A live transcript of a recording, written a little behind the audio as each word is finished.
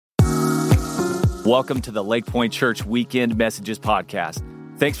Welcome to the Lake Point Church Weekend Messages Podcast.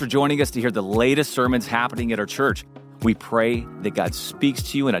 Thanks for joining us to hear the latest sermons happening at our church. We pray that God speaks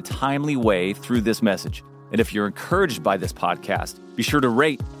to you in a timely way through this message. And if you're encouraged by this podcast, be sure to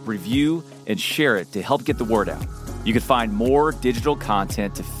rate, review, and share it to help get the word out. You can find more digital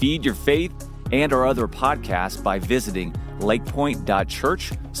content to feed your faith and our other podcasts by visiting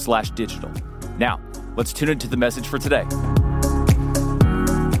lakepoint.church/digital. Now, let's tune into the message for today.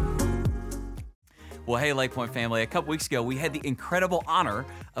 Well, hey, Lake Point family, a couple weeks ago, we had the incredible honor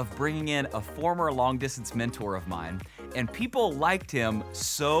of bringing in a former long-distance mentor of mine, and people liked him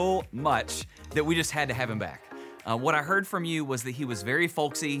so much that we just had to have him back. What I heard from you was that he was very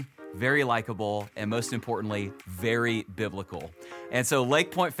folksy, very likable, and most importantly, very biblical. And so,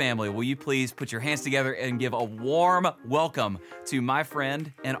 Lake Point family, will you please put your hands together and give a warm welcome to my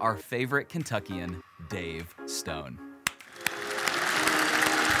friend and our favorite Kentuckian, Dave Stone.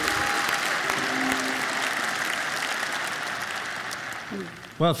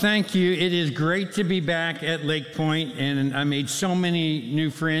 Well, thank you. It is great to be back at Lake Point, and I made so many new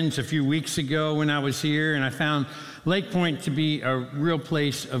friends a few weeks ago when I was here, and I found Lake Point to be a real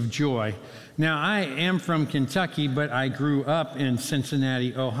place of joy. Now, I am from Kentucky, but I grew up in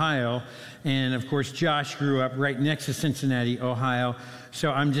Cincinnati, Ohio, and of course, Josh grew up right next to Cincinnati, Ohio,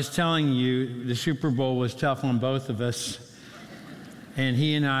 so I'm just telling you, the Super Bowl was tough on both of us, and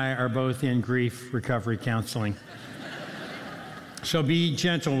he and I are both in grief recovery counseling. So be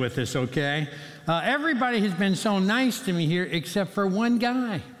gentle with us, okay? Everybody has been so nice to me here except for one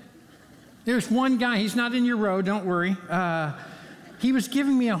guy. There's one guy. He's not in your row, don't worry. He was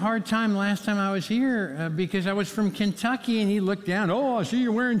giving me a hard time last time I was here because I was from Kentucky, and he looked down. Oh, I see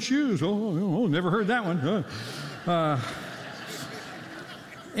you're wearing shoes. Oh, never heard that one.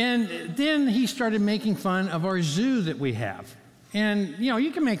 And then he started making fun of our zoo that we have. And, you know,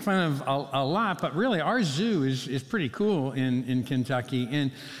 you can make fun of a lot, but really our zoo is pretty cool in Kentucky. And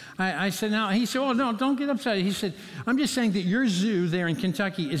I said, no, he said, oh, no, don't get upset. He said, I'm just saying that your zoo there in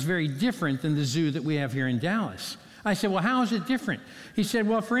Kentucky is very different than the zoo that we have here in Dallas. I said, well, how is it different? He said,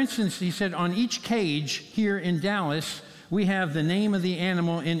 well, for instance, he said, on each cage here in Dallas, we have the name of the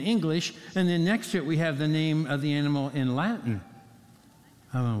animal in English, and then next to it we have the name of the animal in Latin.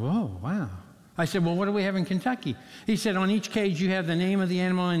 I went, whoa, wow. I said, well, what do we have in Kentucky? He said, on each cage you have the name of the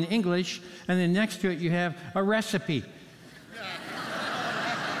animal in English, and then next to it you have a recipe.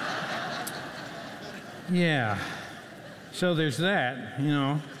 Yeah, so there's that, you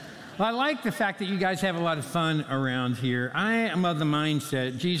know. Well, I like the fact that you guys have a lot of fun around here. I am of the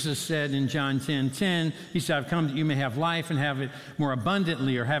mindset, Jesus said in John 10:10, he said, I've come that you may have life and have it more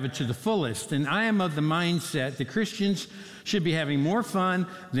abundantly, or have it to the fullest. And I am of the mindset that Christians should be having more fun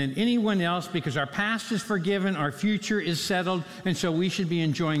than anyone else because our past is forgiven, our future is settled, and so we should be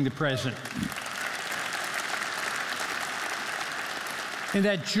enjoying the present. And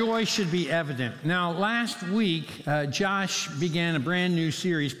that joy should be evident. Now, last week, Josh began a brand new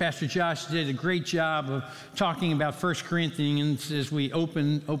series. Pastor Josh did a great job of talking about 1 Corinthians as we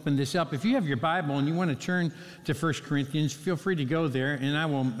open this up. If you have your Bible and you want to turn to 1 Corinthians, feel free to go there, and I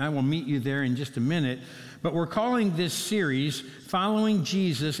will meet you there in just a minute. But we're calling this series, Following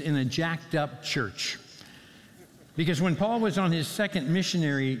Jesus in a Jacked Up Church. Because when Paul was on his second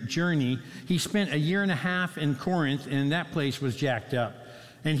missionary journey, he spent a year and a half in Corinth, and that place was jacked up.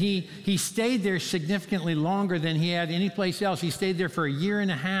 And he stayed there significantly longer than he had any place else. He stayed there for a year and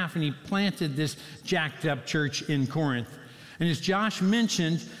a half, and he planted this jacked up church in Corinth. And as Josh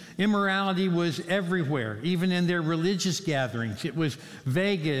mentioned, immorality was everywhere, even in their religious gatherings. It was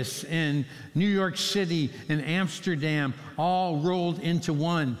Vegas and New York City and Amsterdam all rolled into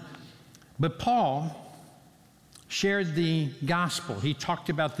one. But Paul shared the gospel. He talked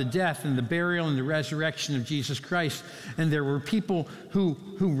about the death and the burial and the resurrection of Jesus Christ. And there were people who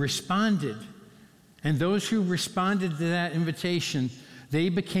responded. And those who responded to that invitation, they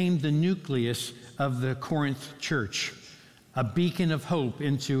became the nucleus of the Corinth church, a beacon of hope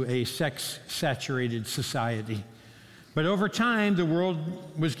into a sex-saturated society. But over time, the world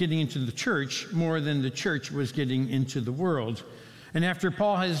was getting into the church more than the church was getting into the world. And after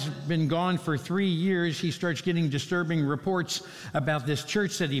Paul has been gone for 3 years, he starts getting disturbing reports about this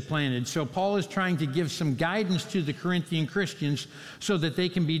church that he planted. So Paul is trying to give some guidance to the Corinthian Christians so that they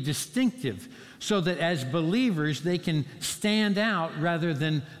can be distinctive, so that as believers, they can stand out rather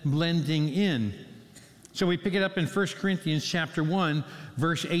than blending in. So we pick it up in 1 Corinthians chapter 1,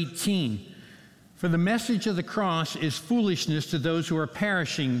 verse 18. For the message of the cross is foolishness to those who are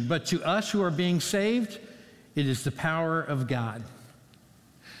perishing, but to us who are being saved, it is the power of God.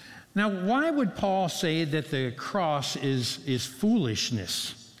 Now, why would Paul say that the cross is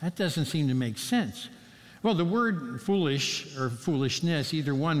foolishness? That doesn't seem to make sense. Well, the word foolish or foolishness,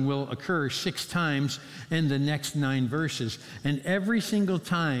 either one, will occur 6 times in the next 9 verses. And every single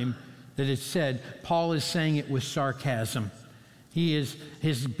time that it's said, Paul is saying it with sarcasm. He is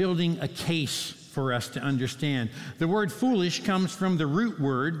building a case for us to understand. The word foolish comes from the root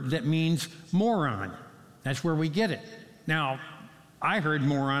word that means moron. That's where we get it. Now, I heard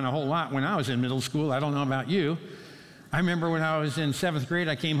moron a whole lot when I was in middle school. I don't know about you. I remember when I was in 7th grade,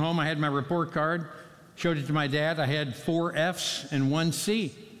 I came home, I had my report card, showed it to my dad. I had 4 F's and 1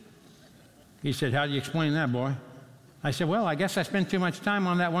 C. He said, "How do you explain that, boy?" I said, "Well, I guess I spent too much time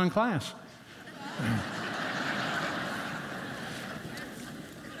on that one class."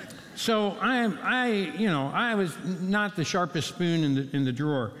 So I was not the sharpest spoon in the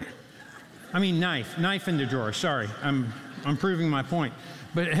drawer. I mean knife in the drawer. Sorry, I'm proving my point.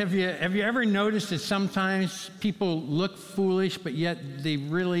 But have you ever noticed that sometimes people look foolish, but yet there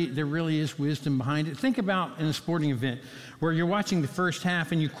really is wisdom behind it? Think about in a sporting event where you're watching the first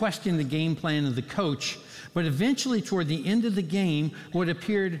half and you question the game plan of the coach, but eventually toward the end of the game, what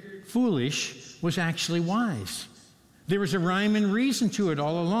appeared foolish was actually wise. There was a rhyme and reason to it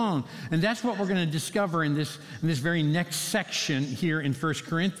all along. And that's what we're going to discover in this very next section here in 1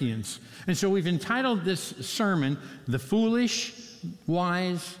 Corinthians. And so we've entitled this sermon, "The Foolish,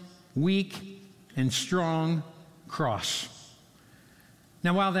 Wise, Weak, and Strong Cross."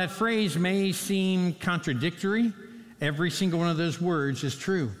 Now, while that phrase may seem contradictory, every single one of those words is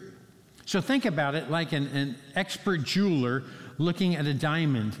true. So think about it like an expert jeweler looking at a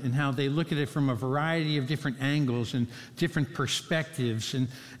diamond and how they look at it from a variety of different angles and different perspectives. And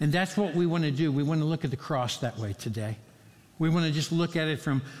that's what we want to do. We want to look at the cross that way today. We want to just look at it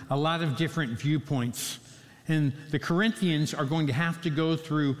from a lot of different viewpoints. And the Corinthians are going to have to go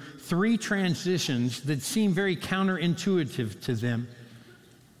through 3 transitions that seem very counterintuitive to them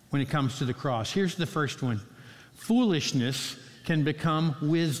when it comes to the cross. Here's the first one. Foolishness can become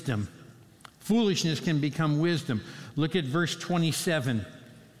wisdom. Foolishness can become wisdom. Look at verse 27.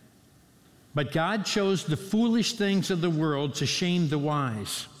 But God chose the foolish things of the world to shame the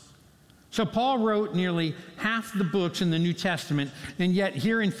wise. So Paul wrote nearly half the books in the New Testament, and yet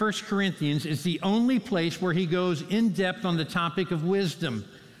here in 1 Corinthians is the only place where he goes in depth on the topic of wisdom.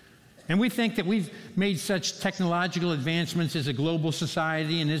 And we think that we've made such technological advancements as a global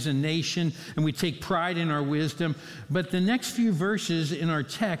society and as a nation, and we take pride in our wisdom. But the next few verses in our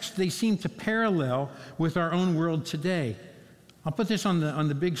text, they seem to parallel with our own world today. I'll put this on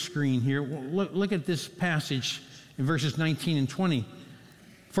the big screen here. Look at this passage in verses 19 and 20.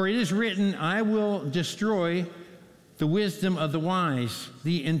 For it is written, I will destroy the wisdom of the wise,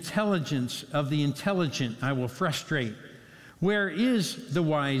 the intelligence of the intelligent I will frustrate. Where is the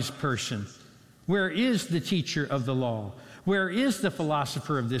wise person? Where is the teacher of the law? Where is the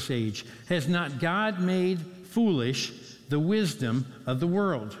philosopher of this age? Has not God made foolish the wisdom of the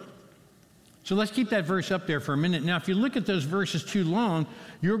world? So let's keep that verse up there for a minute. Now, if you look at those verses too long,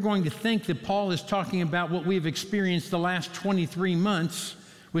 you're going to think that Paul is talking about what we've experienced the last 23 months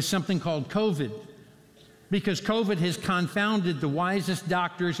with something called COVID. Because COVID has confounded the wisest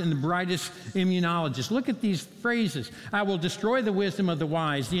doctors and the brightest immunologists. Look at these phrases. I will destroy the wisdom of the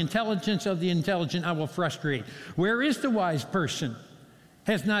wise. The intelligence of the intelligent I will frustrate. Where is the wise person?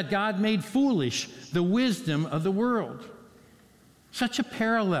 Has not God made foolish the wisdom of the world? Such a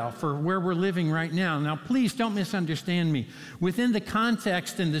parallel for where we're living right now. Now, please don't misunderstand me. Within the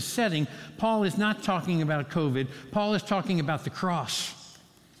context and the setting, Paul is not talking about COVID. Paul is talking about the cross.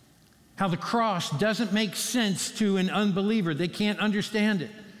 How the cross doesn't make sense to an unbeliever. They can't understand it.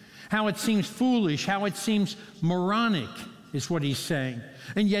 How it seems foolish, how it seems moronic is what he's saying.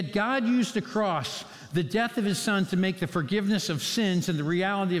 And yet God used the cross, the death of his son, to make the forgiveness of sins and the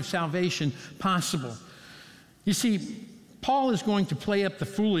reality of salvation possible. You see, Paul is going to play up the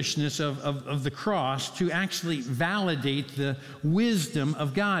foolishness of the cross to actually validate the wisdom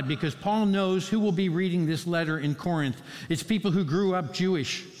of God, because Paul knows who will be reading this letter in Corinth. It's people who grew up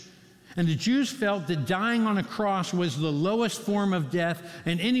Jewish. And the Jews felt that dying on a cross was the lowest form of death,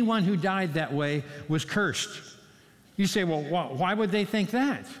 and anyone who died that way was cursed. You say, well, why would they think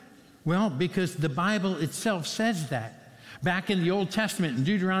that? Well, because the Bible itself says that. Back in the Old Testament, in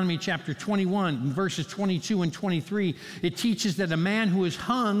Deuteronomy chapter 21, verses 22 and 23, it teaches that a man who is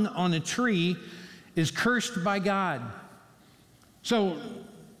hung on a tree is cursed by God. So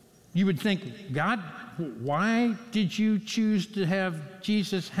you would think, God, why did you choose to have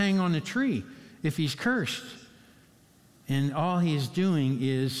Jesus hang on a tree if he's cursed? And all he is doing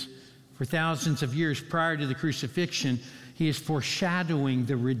is, for thousands of years prior to the crucifixion, he is foreshadowing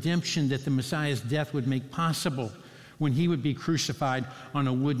the redemption that the Messiah's death would make possible. when he would be crucified on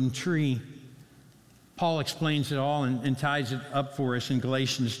a wooden tree. Paul explains it all and ties it up for us in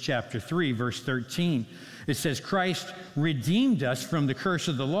Galatians chapter 3, verse 13. It says, Christ redeemed us from the curse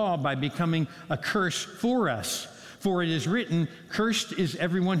of the law by becoming a curse for us. For it is written, cursed is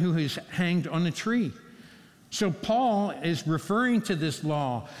everyone who is hanged on a tree. So Paul is referring to this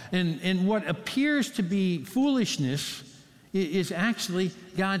law, and what appears to be foolishness is actually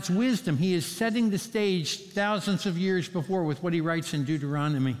God's wisdom. He is setting the stage thousands of years before with what he writes in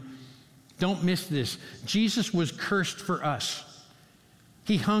Deuteronomy. Don't miss this. Jesus was cursed for us.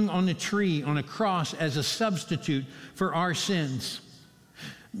 He hung on a tree, on a cross, as a substitute for our sins.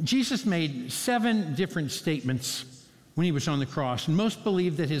 Jesus made 7 different statements when he was on the cross, and most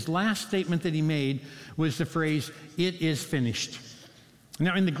believe that his last statement that he made was the phrase, "It is finished."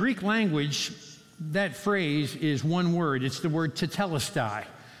 Now, in the Greek language, that phrase is one word. It's the word tetelestai.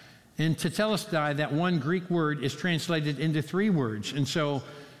 And tetelestai, that one Greek word, is translated into 3 words. And so,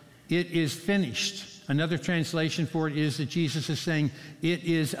 it is finished. Another translation for it is that Jesus is saying, it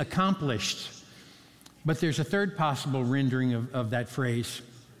is accomplished. But there's a third possible rendering of that phrase.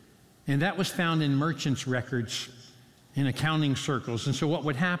 And that was found in merchants' records, in accounting circles. And so what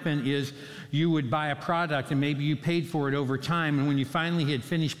would happen is you would buy a product and maybe you paid for it over time. And when you finally had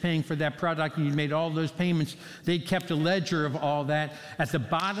finished paying for that product and you'd made all those payments, they'd kept a ledger of all that. At the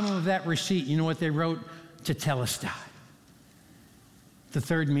bottom of that receipt, you know what they wrote? Tetelestai. The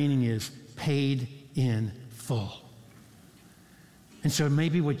third meaning is paid in full. And so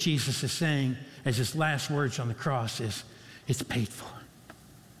maybe what Jesus is saying as his last words on the cross is, it's paid for.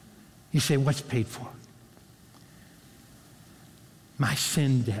 You say, what's paid for? My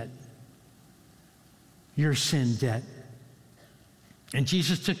sin debt. Your sin debt. And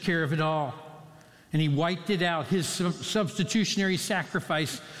Jesus took care of it all. And he wiped it out. His substitutionary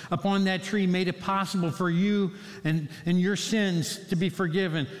sacrifice upon that tree made it possible for you and your sins to be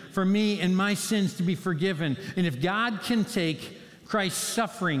forgiven, for me and my sins to be forgiven. And if God can take Christ's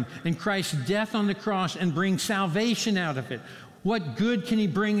suffering and Christ's death on the cross and bring salvation out of it, what good can he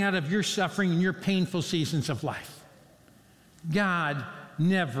bring out of your suffering and your painful seasons of life? God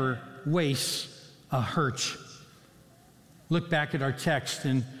never wastes a hurt. Look back at our text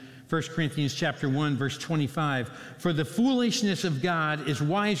in 1 Corinthians chapter 1, verse 25. For the foolishness of God is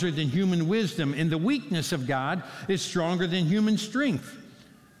wiser than human wisdom, and the weakness of God is stronger than human strength.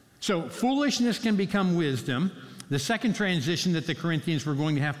 So foolishness can become wisdom. The second transition that the Corinthians were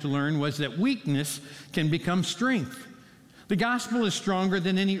going to have to learn was that weakness can become strength. The gospel is stronger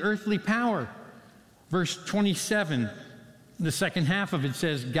than any earthly power. Verse 27, the second half of it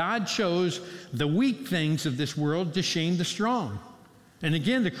says, God chose the weak things of this world to shame the strong. And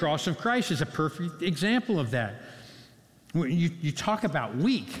again, the cross of Christ is a perfect example of that. You talk about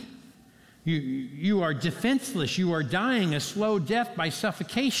weak. You are defenseless. You are dying a slow death by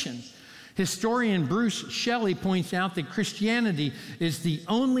suffocation. Historian Bruce Shelley points out that Christianity is the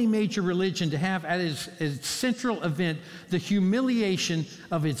only major religion to have as its central event the humiliation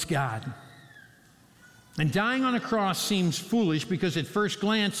of its God. And dying on a cross seems foolish because at first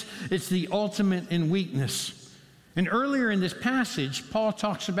glance, it's the ultimate in weakness. And earlier in this passage, Paul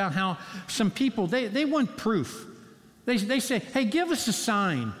talks about how some people, they want proof. They say, hey, give us a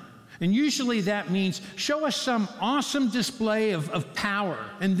sign. And usually that means show us some awesome display of power,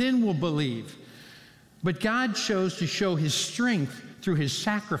 and then we'll believe. But God chose to show his strength through his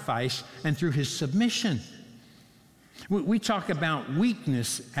sacrifice and through his submission. We talk about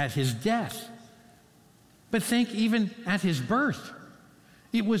weakness at his death. But think even at his birth.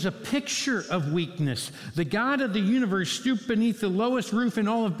 It was a picture of weakness. The God of the universe stooped beneath the lowest roof in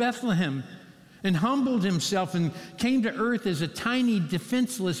all of Bethlehem and humbled himself and came to earth as a tiny,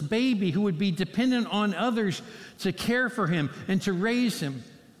 defenseless baby who would be dependent on others to care for him and to raise him.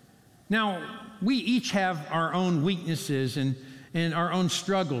 Now, we each have our own weaknesses and our own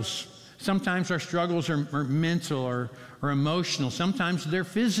struggles. Sometimes our struggles are mental or emotional. Sometimes they're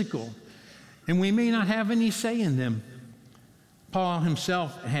physical, and we may not have any say in them. Paul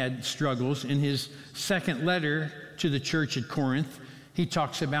himself had struggles. In his second letter to the church at Corinth, he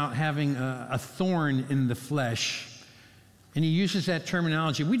talks about having a thorn in the flesh. And he uses that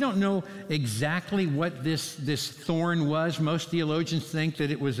terminology. We don't know exactly what this thorn was. Most theologians think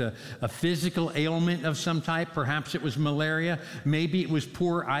that it was a physical ailment of some type. Perhaps it was malaria. Maybe it was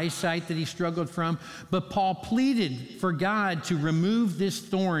poor eyesight that he struggled from. But Paul pleaded for God to remove this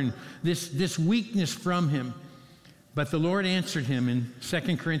thorn, this weakness from him. But the Lord answered him in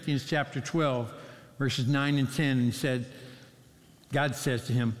 2 Corinthians chapter 12, verses 9 and 10, and said, God says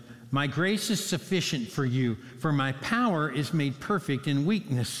to him, my grace is sufficient for you, for my power is made perfect in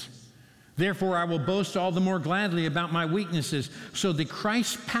weakness. Therefore, I will boast all the more gladly about my weaknesses, so that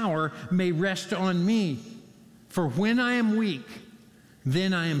Christ's power may rest on me. For when I am weak,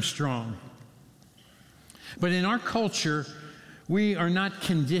 then I am strong. But in our culture, we are not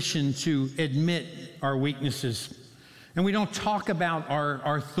conditioned to admit our weaknesses. And we don't talk about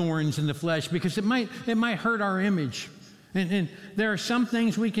our thorns in the flesh because it might hurt our image. And there are some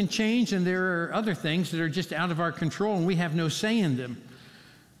things we can change, and there are other things that are just out of our control, and we have no say in them.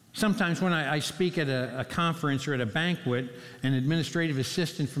 Sometimes when I speak at a conference or at a banquet, an administrative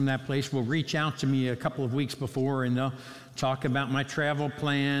assistant from that place will reach out to me a couple of weeks before, and they'll talk about my travel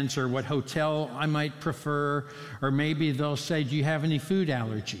plans or what hotel I might prefer, or maybe they'll say, do you have any food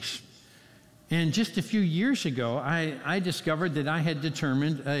allergies? And just a few years ago, I discovered that I had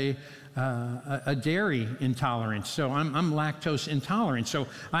determined a dairy intolerance. So I'm lactose intolerant. So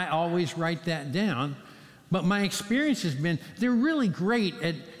I always write that down. But my experience has been, they're really great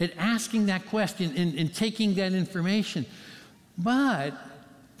at asking that question and taking that information. But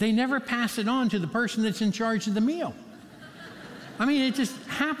they never pass it on to the person that's in charge of the meal. I mean, it just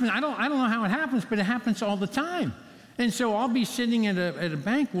happens. I don't know how it happens, but it happens all the time. And so I'll be sitting at a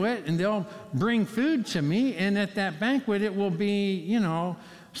banquet, and they'll bring food to me, and at that banquet it will be,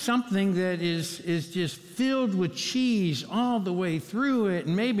 something that is just filled with cheese all the way through it,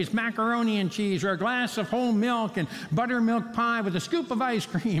 and maybe it's macaroni and cheese, or a glass of whole milk and buttermilk pie with a scoop of ice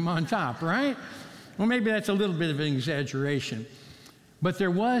cream on top, right? Well, maybe that's a little bit of an exaggeration. But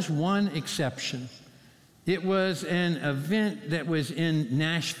there was one exception. It was an event that was in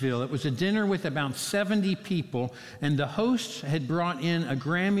Nashville. It was a dinner with about 70 people, and the hosts had brought in a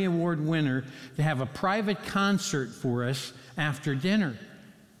Grammy Award winner to have a private concert for us after dinner.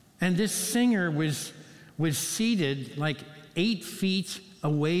 And this singer was seated like 8 feet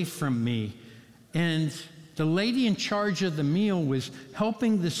away from me. And the lady in charge of the meal was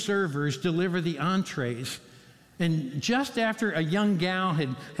helping the servers deliver the entrees. And just after a young gal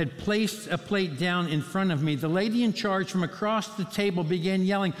had placed a plate down in front of me, the lady in charge from across the table began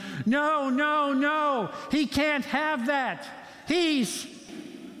yelling, "No, no, no, he can't have that. He's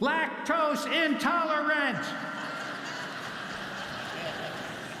lactose intolerant."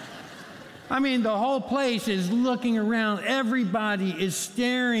 I mean, the whole place is looking around. Everybody is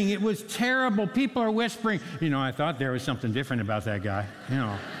staring. It was terrible. People are whispering, I thought there was something different about that guy,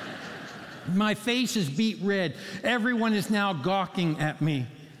 My face is beet red. Everyone is now gawking at me.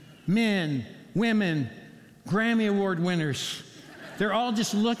 Men, women, Grammy Award winners. They're all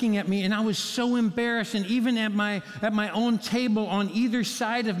just looking at me, and I was so embarrassed. And even at my own table on either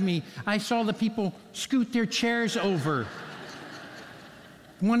side of me, I saw the people scoot their chairs over.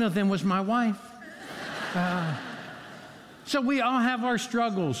 One of them was my wife. So we all have our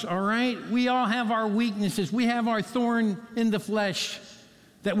struggles, all right? We all have our weaknesses. We have our thorn in the flesh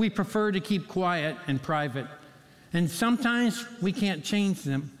that we prefer to keep quiet and private. And sometimes we can't change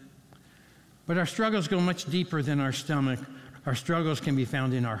them. But our struggles go much deeper than our stomach. Our struggles can be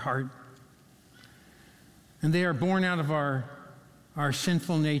found in our heart. And they are born out of our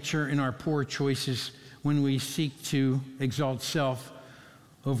sinful nature and our poor choices when we seek to exalt self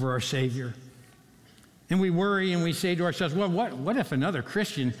over our Savior. And we worry and we say to ourselves, well, what if another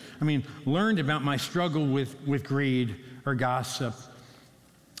Christian, learned about my struggle with greed or gossip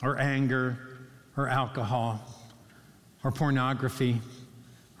or anger or alcohol or pornography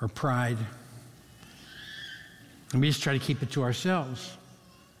or pride? And we just try to keep it to ourselves.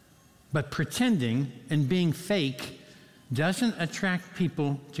 But pretending and being fake doesn't attract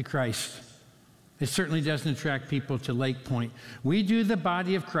people to Christ. It certainly doesn't attract people to Lake Point. We do the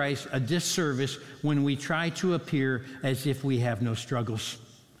body of Christ a disservice when we try to appear as if we have no struggles.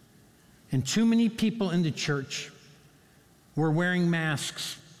 And too many people in the church were wearing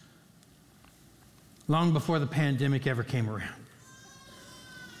masks long before the pandemic ever came around.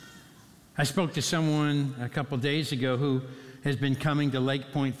 I spoke to someone a couple days ago who has been coming to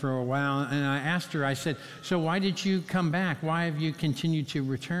Lake Point for a while, and I asked her, I said, so why did you come back? Why have you continued to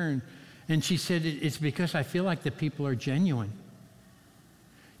return? And she said, it's because I feel like the people are genuine.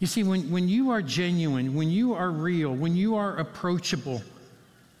 You see, when you are genuine, when you are real, when you are approachable,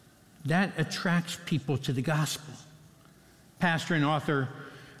 that attracts people to the gospel. Pastor and author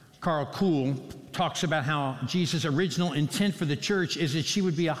Carl Kuhl talks about how Jesus' original intent for the church is that she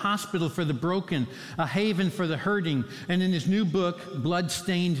would be a hospital for the broken, a haven for the hurting. And in his new book,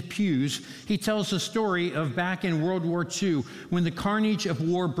 Blood-Stained Pews, he tells the story of back in World War II when the carnage of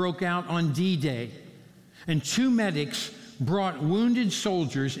war broke out on D-Day. And 2 medics brought wounded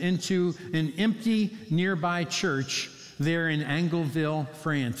soldiers into an empty nearby church there in Angleville,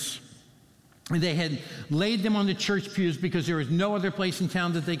 France. They had laid them on the church pews because there was no other place in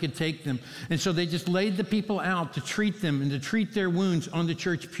town that they could take them. And so they just laid the people out to treat them and to treat their wounds on the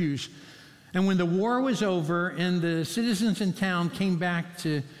church pews. And when the war was over and the citizens in town came back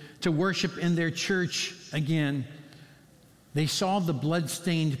to worship in their church again, they saw the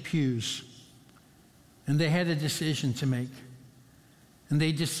blood-stained pews. And they had a decision to make. And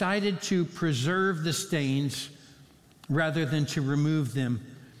they decided to preserve the stains rather than to remove them.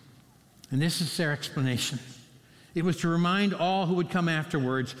 And this is their explanation. It was to remind all who would come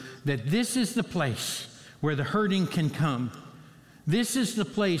afterwards that this is the place where the hurting can come. This is the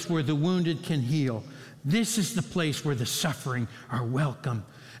place where the wounded can heal. This is the place where the suffering are welcome.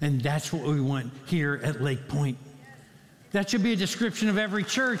 And that's what we want here at Lake Point. That should be a description of every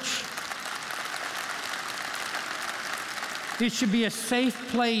church. It should be a safe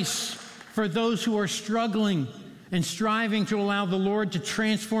place for those who are struggling and striving to allow the Lord to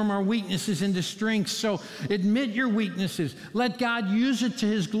transform our weaknesses into strengths. So admit your weaknesses. Let God use it to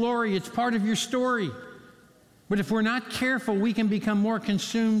His glory. It's part of your story. But if we're not careful, we can become more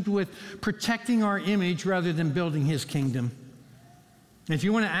consumed with protecting our image rather than building His kingdom. If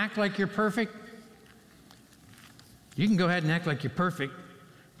you want to act like you're perfect, you can go ahead and act like you're perfect.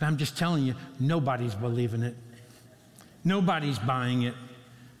 But I'm just telling you, nobody's believing it. Nobody's buying it.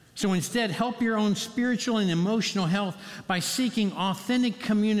 So instead, help your own spiritual and emotional health by seeking authentic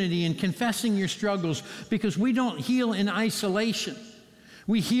community and confessing your struggles, because we don't heal in isolation.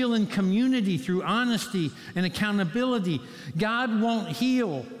 We heal in community through honesty and accountability. God won't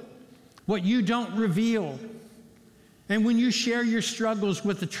heal what you don't reveal. And when you share your struggles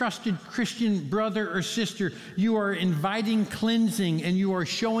with a trusted Christian brother or sister, you are inviting cleansing and you are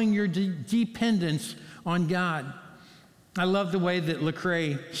showing your dependence on God. I love the way that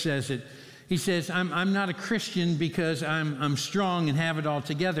Lecrae says it. He says, I'm not a Christian because I'm strong and have it all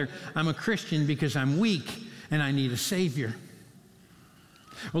together. I'm a Christian because I'm weak and I need a Savior.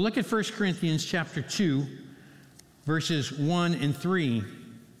 Well, look at 1 Corinthians chapter 2, verses 1 and 3. It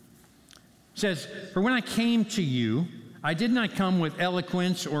says, "For when I came to you, I did not come with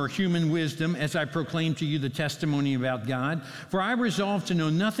eloquence or human wisdom as I proclaimed to you the testimony about God. For I resolved to know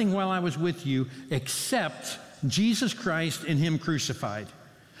nothing while I was with you except Jesus Christ and Him crucified.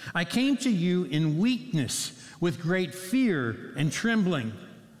 I came to you in weakness with great fear and trembling."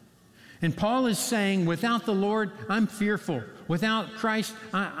 And Paul is saying, without the Lord, I'm fearful. Without Christ,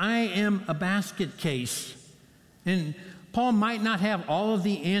 I am a basket case. And Paul might not have all of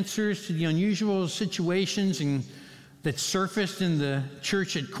the answers to the unusual situations that surfaced in the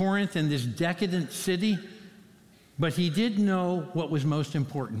church at Corinth in this decadent city, but he did know what was most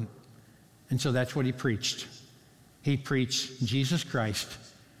important. And so that's what he preached. He preached Jesus Christ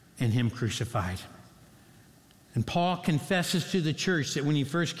and Him crucified. And Paul confesses to the church that when he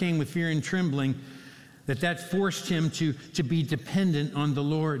first came with fear and trembling, that forced him to be dependent on the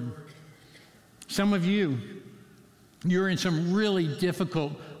Lord. Some of you're in some really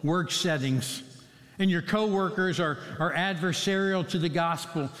difficult work settings, and your coworkers are adversarial to the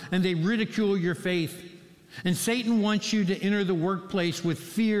gospel, and they ridicule your faith. And Satan wants you to enter the workplace with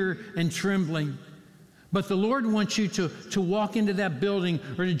fear and trembling. But the Lord wants you to walk into that building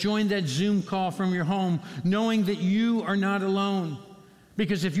or to join that Zoom call from your home, knowing that you are not alone.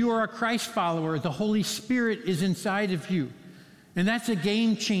 Because if you are a Christ follower, the Holy Spirit is inside of you. And that's a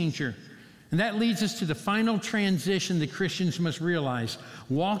game changer. And that leads us to the final transition that Christians must realize.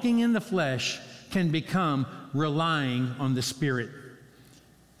 Walking in the flesh can become relying on the Spirit.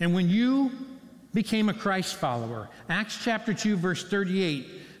 And when you became a Christ follower, Acts chapter 2, verse 38,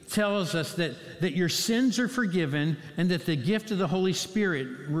 tells us that your sins are forgiven and that the gift of the Holy Spirit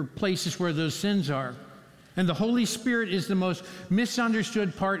replaces where those sins are. And the Holy Spirit is the most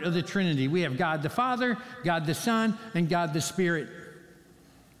misunderstood part of the Trinity. We have God the Father, God the Son, and God the Spirit.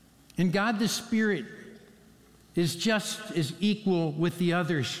 And God the Spirit is just as equal with the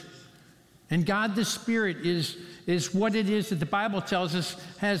others. And God the Spirit is what it is that the Bible tells us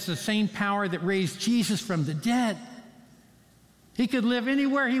has the same power that raised Jesus from the dead. He could live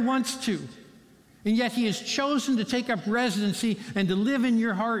anywhere He wants to, and yet He has chosen to take up residency and to live in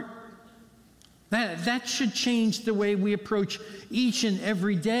your heart. That should change the way we approach each and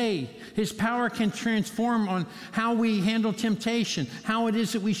every day. His power can transform on how we handle temptation, how it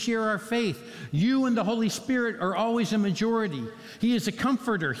is that we share our faith. You and the Holy Spirit are always a majority. He is a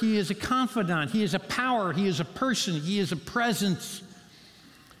comforter. He is a confidant. He is a power. He is a person. He is a presence.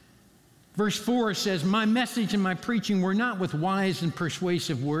 Verse 4 says, "My message and my preaching were not with wise and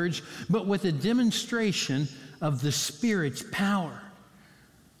persuasive words, but with a demonstration of the Spirit's power."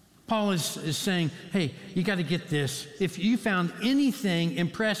 Paul is saying, hey, you got to get this. If you found anything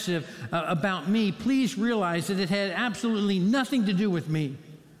impressive about me, please realize that it had absolutely nothing to do with me.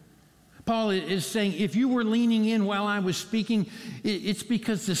 Paul is saying, if you were leaning in while I was speaking, it's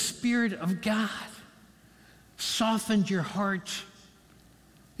because the Spirit of God softened your heart.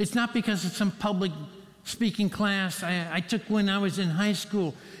 It's not because of some public speaking class I took when I was in high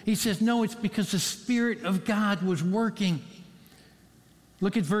school. He says, no, it's because the Spirit of God was working.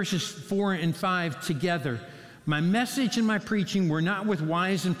 Look at verses 4 and 5 together. My message and my preaching were not with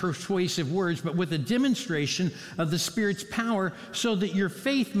wise and persuasive words, but with a demonstration of the Spirit's power, so that your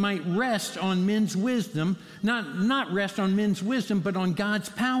faith might rest on men's wisdom, not rest on men's wisdom, but on God's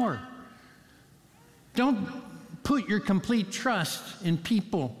power. Don't put your complete trust in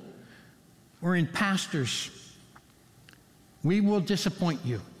people or in pastors. We will disappoint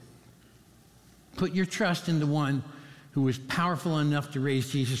you. Put your trust in the one who was powerful enough to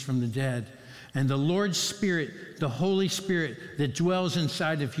raise Jesus from the dead. And the Lord's Spirit, the Holy Spirit that dwells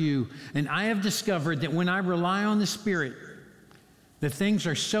inside of you. And I have discovered that when I rely on the Spirit, that things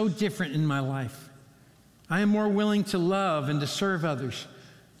are so different in my life. I am more willing to love and to serve others.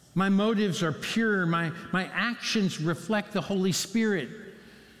 My motives are pure. My actions reflect the Holy Spirit.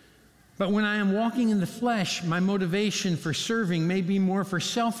 But when I am walking in the flesh, my motivation for serving may be more for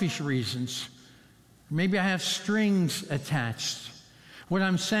selfish reasons. Maybe I have strings attached. What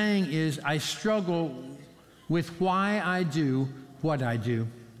I'm saying is I struggle with why I do what I do.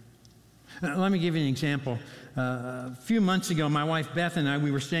 Let me give you an example. A few months ago, my wife Beth and I, we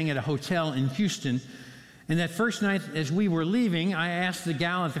were staying at a hotel in Houston. And that first night as we were leaving, I asked the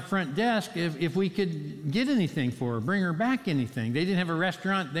gal at the front desk if we could get anything for her, bring her back anything. They didn't have a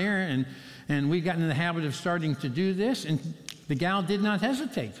restaurant there, and we got in the habit of starting to do this, and the gal did not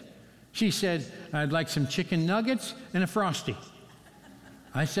hesitate. She said, I'd like some chicken nuggets and a Frosty.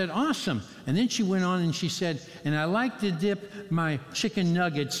 I said, awesome. And then she went on and she said, and I like to dip my chicken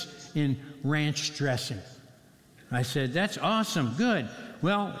nuggets in ranch dressing. I said, that's awesome, good.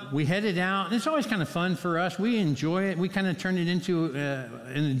 Well, we headed out, and it's always kind of fun for us. We enjoy it. We kind of turn it into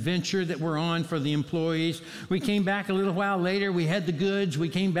an adventure that we're on for the employees. We came back a little while later. We had the goods. We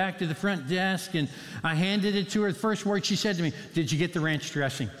came back to the front desk, and I handed it to her. The first word she said to me, did you get the ranch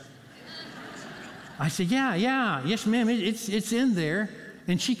dressing? I said, yes, ma'am, it's in there.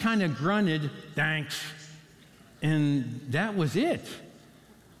 And she kind of grunted, thanks. And that was it.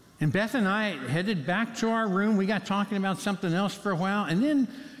 And Beth and I headed back to our room. We got talking about something else for a while. And then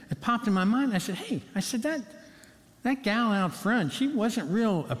it popped in my mind. I said, hey, that gal out front, she wasn't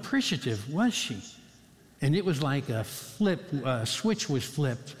real appreciative, was she? And it was like a switch was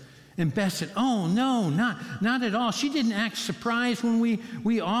flipped. And Beth said, oh, no, not at all. She didn't act surprised when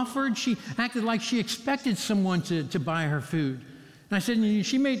we offered. She acted like she expected someone to buy her food. And I said,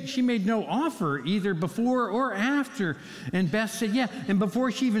 she made no offer either before or after. And Beth said, yeah. And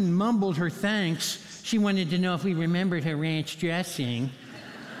before she even mumbled her thanks, she wanted to know if we remembered her ranch dressing.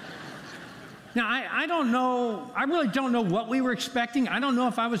 Now, I don't know, I really don't know what we were expecting. I don't know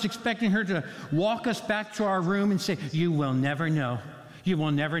if I was expecting her to walk us back to our room and say, you will never know. You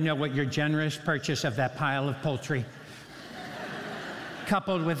will never know what your generous purchase of that pile of poultry,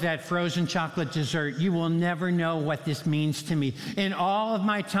 coupled with that frozen chocolate dessert, you will never know what this means to me. In all of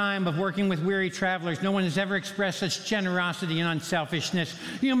my time of working with weary travelers, no one has ever expressed such generosity and unselfishness.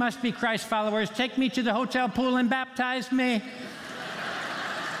 You must be Christ followers. Take me to the hotel pool and baptize me.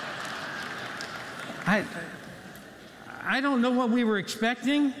 I don't know what we were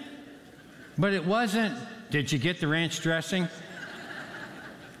expecting, but it wasn't, did you get the ranch dressing?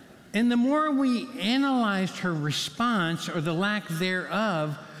 And the more we analyzed her response, or the lack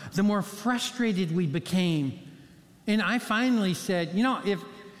thereof, the more frustrated we became. And I finally said,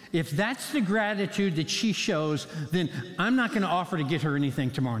 if that's the gratitude that she shows, then I'm not going to offer to get her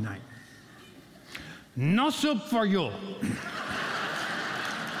anything tomorrow night. No soup for you.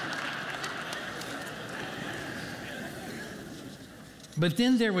 But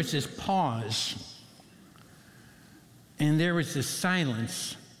then there was this pause, and there was this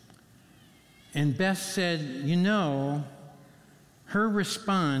silence. And Beth said, her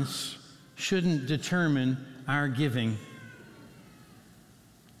response shouldn't determine our giving.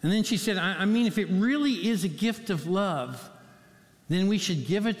 And then she said, I mean, if it really is a gift of love, then we should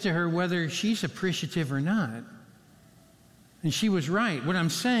give it to her whether she's appreciative or not. And she was right. What I'm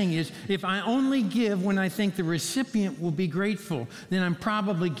saying is, if I only give when I think the recipient will be grateful, then I'm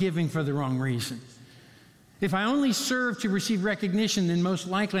probably giving for the wrong reason. If I only serve to receive recognition, then most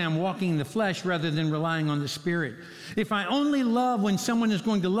likely I'm walking in the flesh rather than relying on the Spirit. If I only love when someone is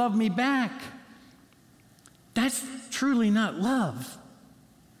going to love me back, that's truly not love.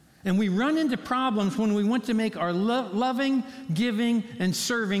 And we run into problems when we want to make our loving, giving, and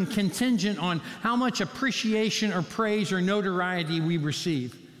serving contingent on how much appreciation or praise or notoriety we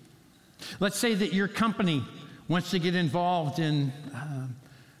receive. Let's say that your company wants to get involved in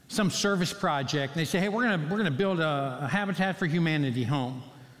some service project. And they say, hey, we're gonna build a Habitat for Humanity home.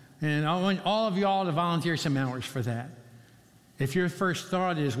 And I want all of y'all to volunteer some hours for that. If your first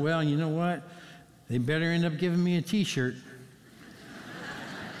thought is, well, you know what? They better end up giving me a T-shirt.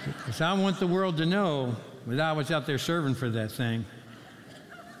 Because I want the world to know that I was out there serving for that thing.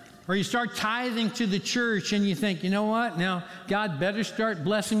 Or you start tithing to the church and you think, you know what? Now, God better start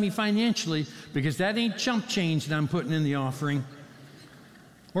blessing me financially because that ain't chump change that I'm putting in the offering.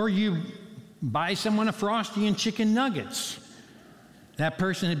 Or you buy someone a Frosty and chicken nuggets. That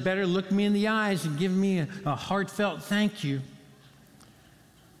person had better look me in the eyes and give me a heartfelt thank you.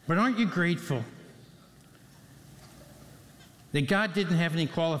 But aren't you grateful that God didn't have any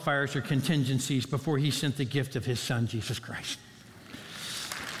qualifiers or contingencies before he sent the gift of his son, Jesus Christ?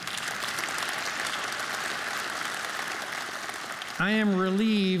 I am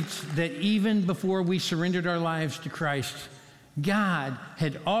relieved that even before we surrendered our lives to Christ, God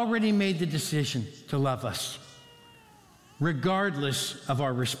had already made the decision to love us, regardless of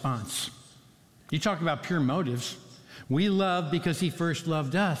our response. You talk about pure motives. We love because he first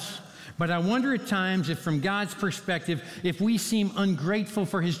loved us. But I wonder at times if from God's perspective, if we seem ungrateful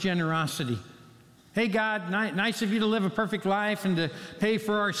for his generosity. Hey, God, nice of you to live a perfect life and to pay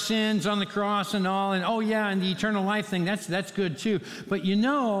for our sins on the cross and all. And oh, yeah, and the eternal life thing, that's good too. But you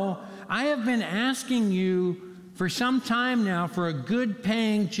know, I have been asking you for some time now for a good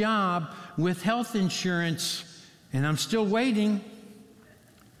paying job with health insurance, and I'm still waiting.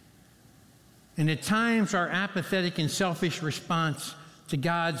 And at times, our apathetic and selfish response to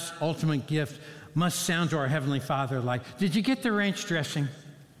God's ultimate gift must sound to our Heavenly Father like, did you get the ranch dressing?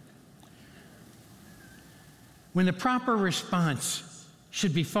 When the proper response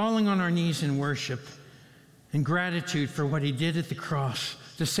should be falling on our knees in worship and gratitude for what he did at the cross,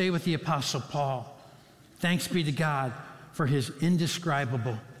 to say with the Apostle Paul, thanks be to God for his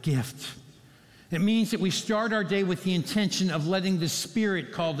indescribable gift. It means that we start our day with the intention of letting the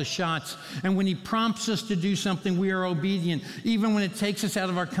Spirit call the shots. And when he prompts us to do something, we are obedient, even when it takes us out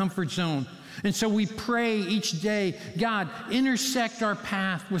of our comfort zone. And so we pray each day, God, intersect our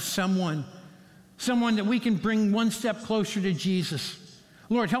path with someone that we can bring one step closer to Jesus.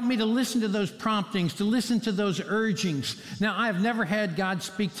 Lord, help me to listen to those promptings, to listen to those urgings. Now, I have never had God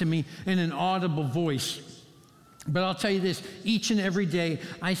speak to me in an audible voice. But I'll tell you this, each and every day,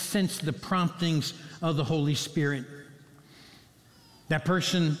 I sense the promptings of the Holy Spirit. That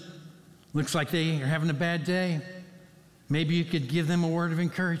person looks like they are having a bad day. Maybe you could give them a word of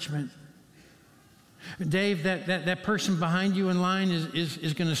encouragement. Dave, that person behind you in line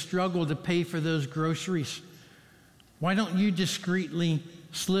is going to struggle to pay for those groceries. Why don't you discreetly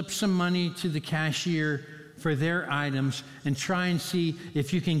slip some money to the cashier for their items and try and see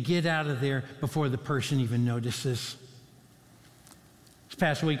if you can get out of there before the person even notices? This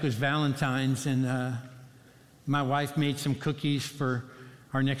past week was Valentine's, and my wife made some cookies for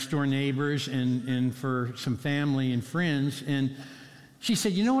our next door neighbors and for some family and friends. And she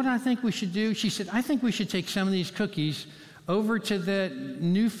said, you know what I think we should do? She said, I think we should take some of these cookies over to that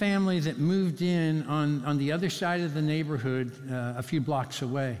new family that moved in on the other side of the neighborhood a few blocks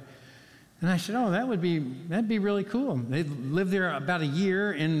away. And I said, oh, that'd be really cool. They lived there about a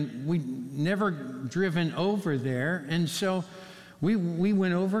year, and we'd never driven over there. And so we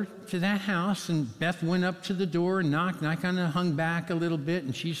went over to that house, and Beth went up to the door and knocked, and I kind of hung back a little bit,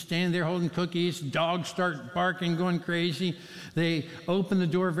 and she's standing there holding cookies. Dogs start barking, going crazy. They open the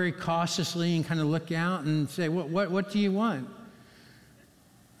door very cautiously and kind of look out and say, what do you want?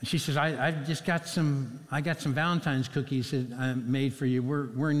 She says, I got some Valentine's cookies that I made for you.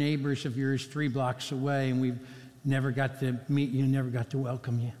 We're neighbors of yours 3 blocks away, and we've never got to meet you, never got to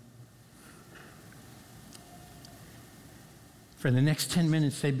welcome you. For the next 10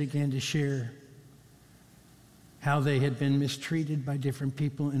 minutes, they began to share how they had been mistreated by different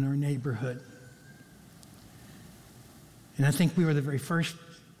people in our neighborhood. And I think we were the very first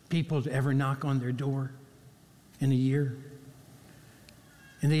people to ever knock on their door in a year.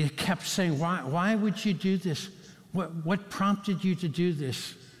 And they kept saying, why would you do this? What prompted you to do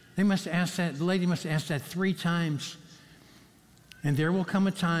this? The lady must have asked that 3 times. And there will come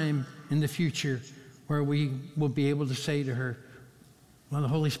a time in the future where we will be able to say to her, well, the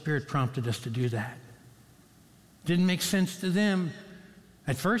Holy Spirit prompted us to do that. Didn't make sense to them.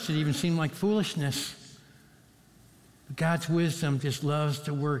 At first, it even seemed like foolishness. But God's wisdom just loves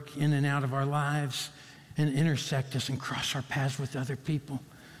to work in and out of our lives and intersect us and cross our paths with other people.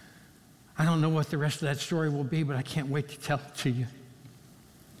 I don't know what the rest of that story will be, but I can't wait to tell it to you.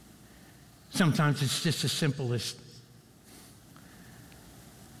 Sometimes it's just as simple as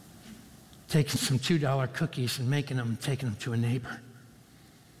taking some $2 cookies and making them and taking them to a neighbor.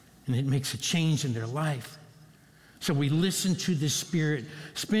 And it makes a change in their life. So we listen to the Spirit.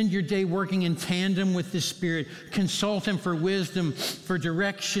 Spend your day working in tandem with the Spirit. Consult Him for wisdom, for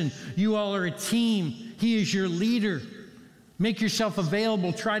direction. You all are a team. He is your leader. Make yourself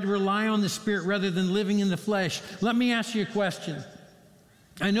available. Try to rely on the Spirit rather than living in the flesh. Let me ask you a question.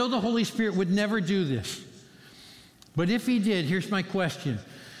 I know the Holy Spirit would never do this. But if He did, here's my question.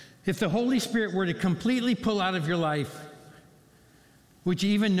 If the Holy Spirit were to completely pull out of your life, would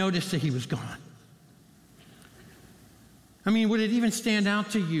you even notice that He was gone? I mean, would it even stand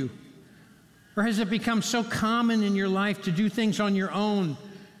out to you? Or has it become so common in your life to do things on your own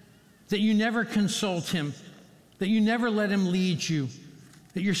that you never consult Him, that you never let Him lead you,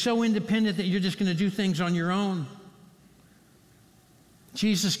 that you're so independent that you're just going to do things on your own?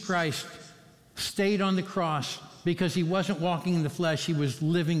 Jesus Christ stayed on the cross because He wasn't walking in the flesh. He was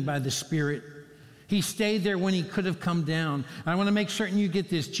living by the Spirit. He stayed there when He could have come down. I want to make certain you get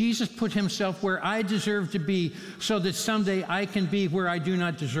this. Jesus put Himself where I deserve to be so that someday I can be where I do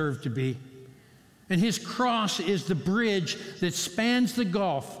not deserve to be. And His cross is the bridge that spans the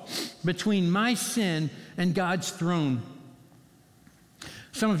gulf between my sin and God's throne.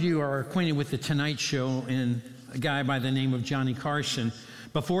 Some of you are acquainted with The Tonight Show and a guy by the name of Johnny Carson.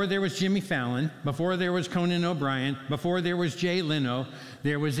 Before there was Jimmy Fallon, before there was Conan O'Brien, before there was Jay Leno,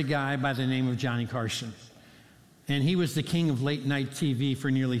 there was a guy by the name of Johnny Carson. And he was the king of late-night TV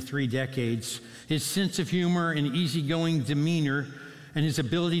for nearly 3 decades. His sense of humor and easygoing demeanor and his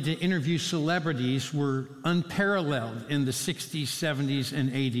ability to interview celebrities were unparalleled in the 60s, 70s,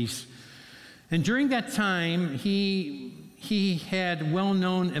 and 80s. And during that time, he had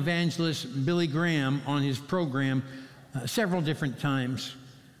well-known evangelist Billy Graham on his program several different times.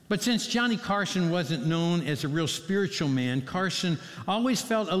 But since Johnny Carson wasn't known as a real spiritual man, Carson always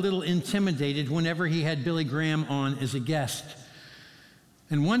felt a little intimidated whenever he had Billy Graham on as a guest.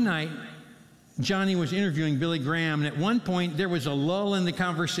 And one night, Johnny was interviewing Billy Graham, and at one point there was a lull in the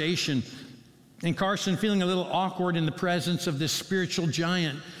conversation, and Carson, feeling a little awkward in the presence of this spiritual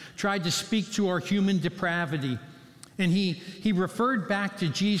giant, tried to speak to our human depravity. And he referred back to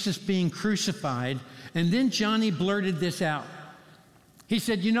Jesus being crucified, and then Johnny blurted this out. He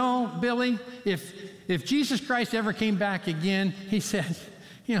said, "You know, Billy, if Jesus Christ ever came back again," he said,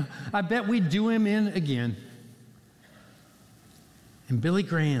 "I bet we'd do Him in again." And Billy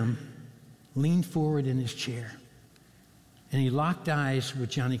Graham leaned forward in his chair, and he locked eyes with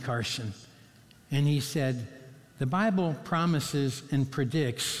Johnny Carson, and he said, "The Bible promises and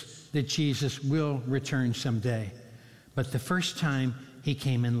predicts that Jesus will return someday. But the first time He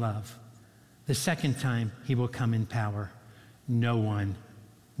came in love. The second time He will come in power. No one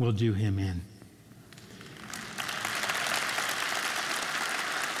will do Him in."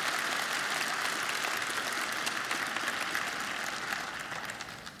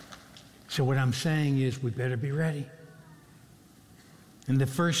 So what I'm saying is we better be ready. And the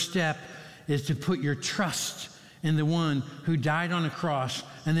first step is to put your trust in the one who died on a cross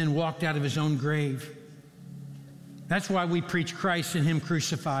and then walked out of His own grave. That's why we preach Christ and Him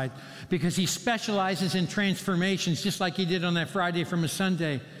crucified, because He specializes in transformations, just like He did on that Friday from a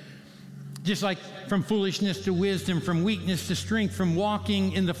Sunday. Just like from foolishness to wisdom, from weakness to strength, from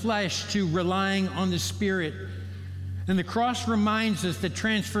walking in the flesh to relying on the Spirit. And the cross reminds us that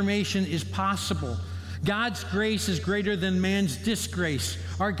transformation is possible. God's grace is greater than man's disgrace.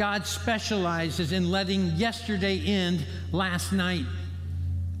 Our God specializes in letting yesterday end last night.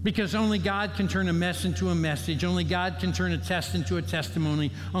 Because only God can turn a mess into a message. Only God can turn a test into a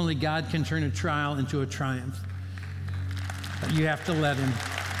testimony. Only God can turn a trial into a triumph. But you have to let Him.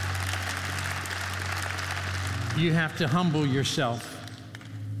 You have to humble yourself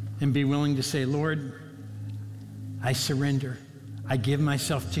and be willing to say, "Lord, I surrender. I give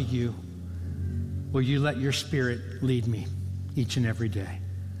myself to You. Will You let Your Spirit lead me each and every day?"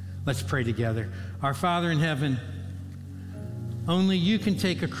 Let's pray together. Our Father in heaven, only You can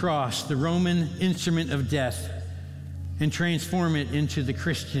take a cross, the Roman instrument of death, and transform it into the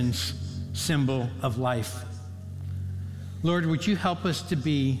Christian's symbol of life. Lord, would You help us to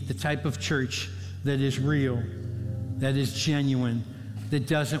be the type of church that is real, that is genuine, that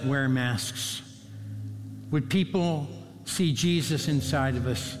doesn't wear masks? Would people see Jesus inside of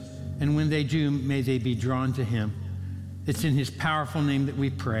us? And when they do, may they be drawn to Him. It's in His powerful name that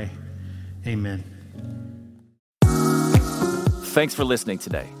we pray. Amen. Thanks for listening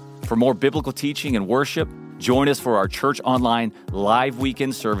today. For more biblical teaching and worship, Join us for our Church Online live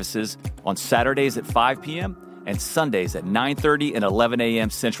weekend services on Saturdays at 5 p.m. and Sundays at 9:30 and 11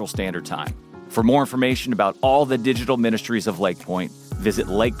 a.m. Central Standard Time. For more information about all the digital ministries of Lake Point, visit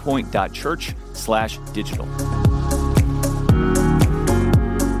lakepoint.church/digital.